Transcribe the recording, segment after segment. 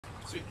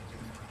Sweet.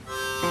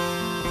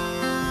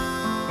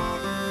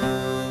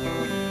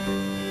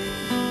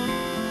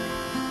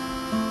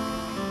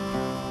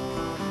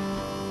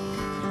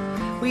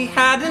 We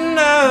had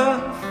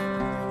enough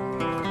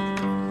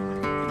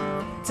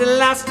to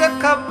last a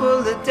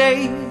couple of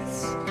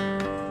days.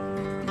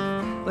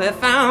 We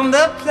found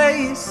a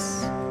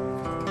place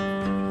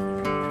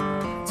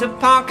to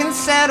park and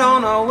set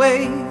on our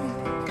way.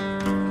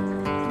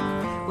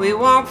 We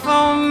walked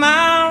for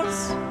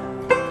miles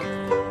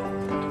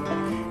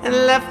and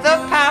left the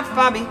path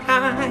far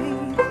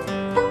behind.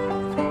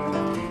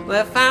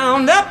 We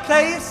found a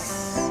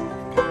place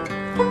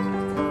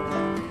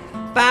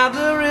by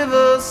the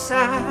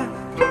riverside,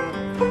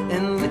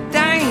 and we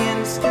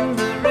danced in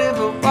the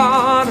river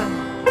water,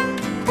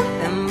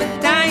 and we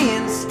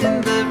danced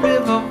in the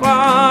river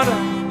water,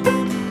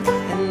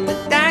 and we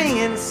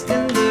danced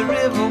in the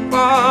river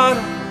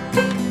water,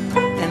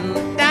 and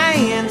we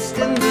danced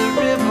in the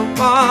river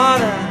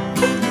water.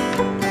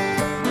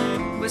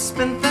 We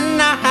spent the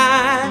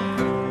night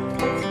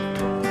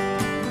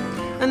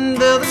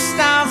under the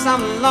stars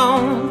all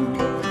alone,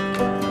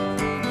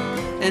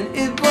 and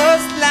it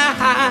was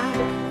like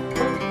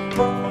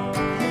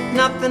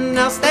nothing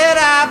else that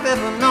I've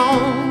ever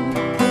known.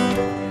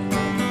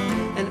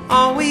 And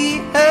all we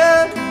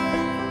heard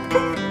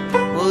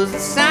was the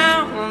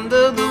sound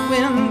of the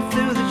wind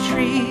through the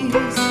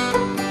trees,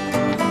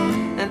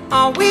 and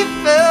all we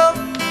felt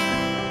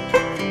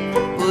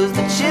was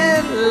the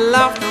chill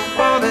of the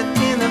water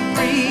in the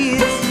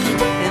breeze.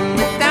 And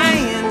we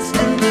danced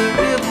in the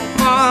river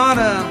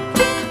water,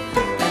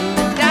 and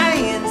we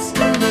danced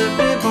in the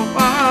river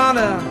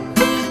water,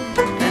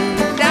 and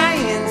we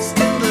danced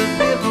in the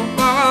river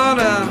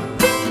water,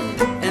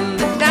 and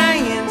we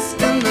danced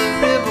in the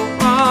river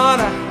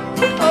water.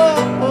 Oh,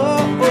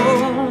 oh, oh.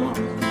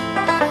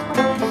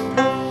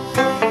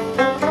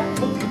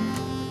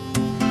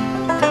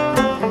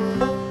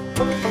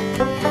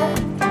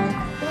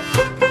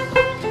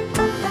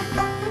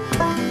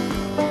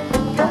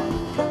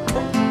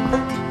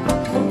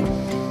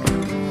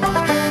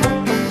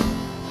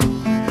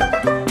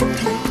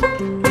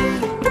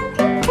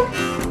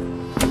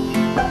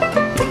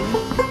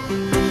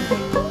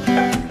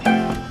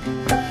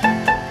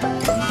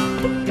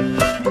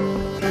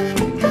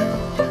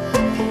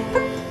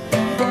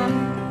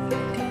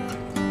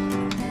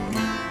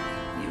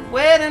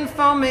 Waiting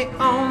for me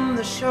on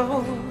the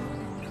shore.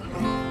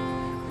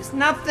 There's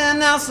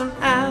nothing else I'm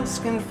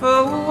asking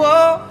for.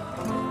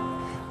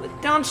 But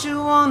don't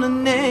you wanna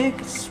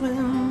naked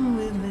swim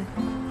with me?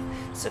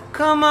 So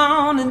come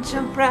on and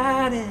jump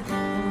right in.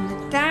 And we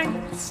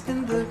danced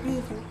in the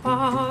river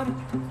water,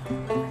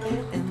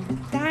 and we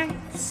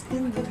danced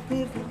in the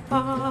river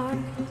water,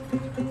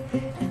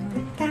 and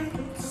we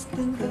danced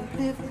in the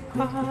river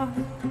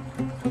water,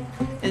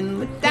 and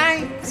we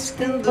danced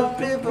in the